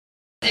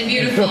And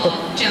beautiful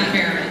John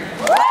Barrowman.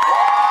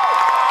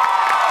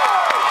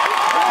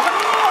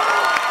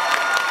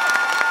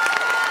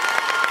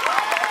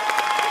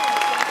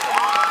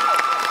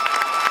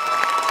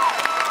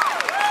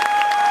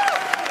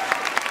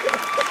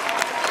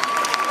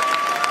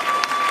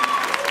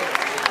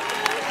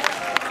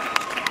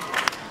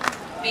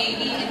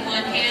 Baby in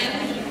one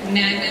hand,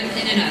 Magnum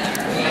in another.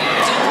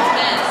 Don't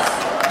mess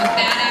with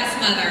badass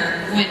mother,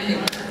 Gwen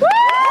Cooper.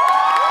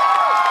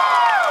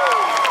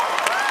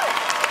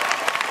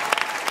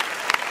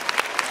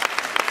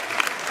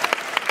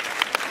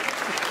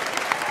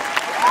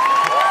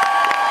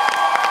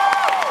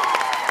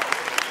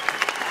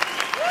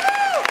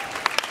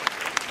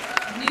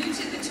 New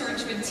to the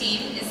Torchwood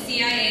team is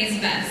CIA's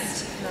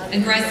best.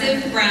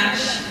 Aggressive,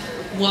 brash,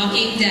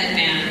 walking dead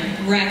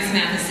man, Rex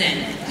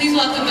Matheson. Please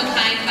welcome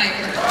Mackay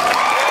Piper.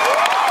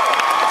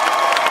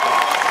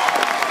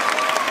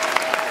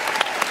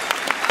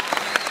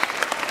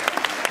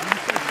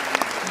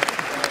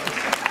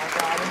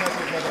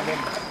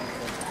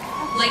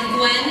 Like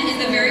Gwen in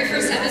the very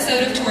first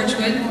episode of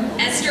Torchwood,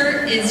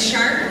 Esther is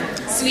sharp,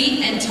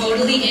 sweet, and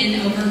totally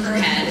in over her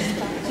head.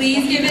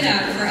 Please give it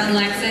up for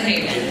Alexa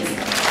Havens.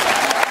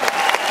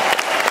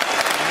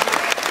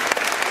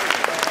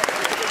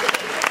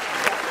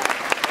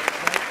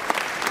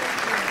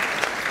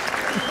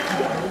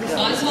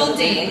 Oswald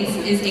Danes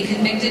is a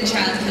convicted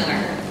child killer,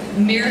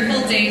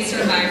 Miracle Day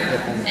survivor,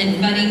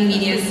 and budding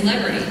media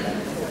celebrity.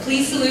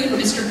 Please salute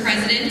Mr.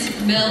 President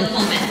Bill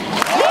Pullman.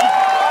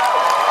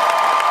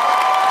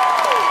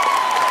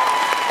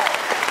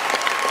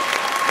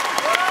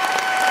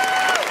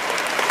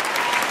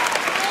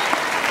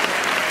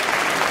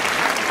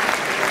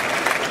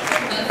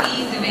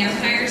 Buffy the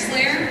Vampire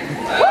Slayer,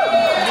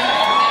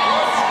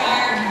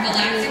 Battlestar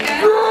Galactica,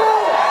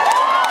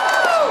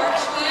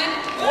 Torchwood.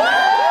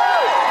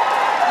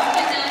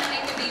 You cannot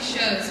think of these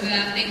shows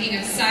without thinking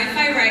of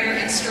sci-fi writer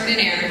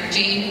extraordinaire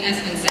Jane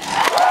Espenson.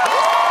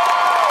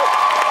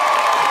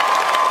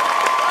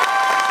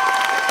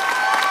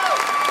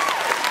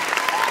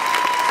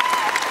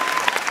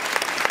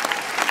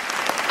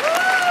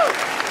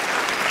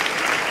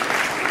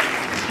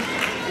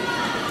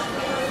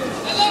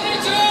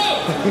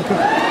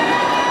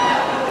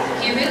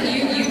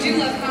 You do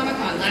love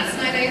Comic-Con. Last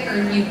night I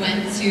heard you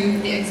went to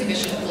the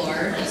exhibition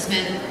floor. You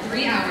spent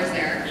 3 hours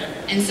there,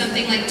 and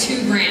something like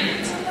 $2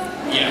 grand.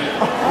 Yeah.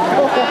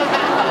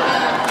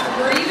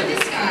 Were you in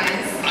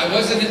disguise? I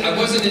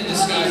wasn't in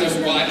disguise.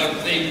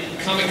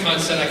 Comic-Con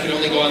said I could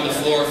only go on the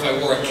floor if I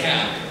wore a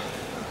cap.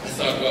 I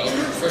thought, well,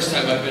 first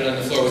time I've been on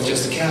the floor with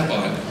just a cap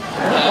on.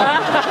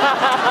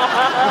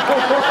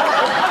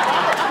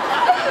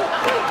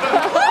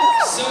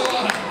 So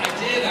I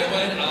did. I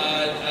went,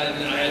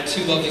 and I had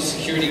 2 lovely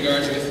security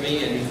guards with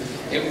me, and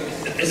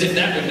as if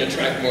that wouldn't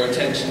attract more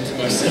attention to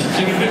myself,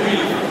 you know what I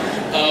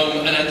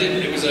mean? And I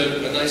did. It was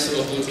a nice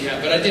little blue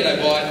cap, but I did. I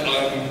bought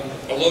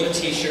a load of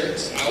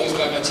T-shirts. I always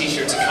buy my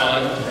T-shirts at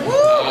con.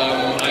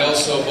 I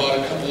also bought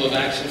a couple of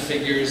action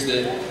figures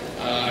that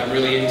I'm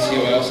really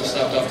into. I also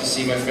stopped off to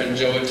see my friend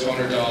Joe at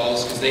Toner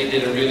Dolls, because they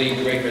did a really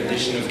great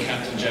rendition of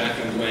Captain Jack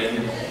and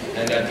Gwen,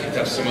 and I picked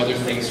up some other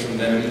things from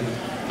them.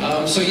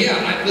 So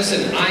yeah,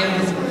 listen,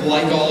 I'm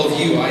like all of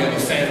you. I am a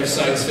fan of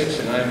science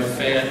fiction. I'm a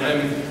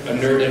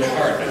nerd at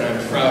heart, and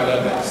I'm proud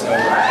of it. So.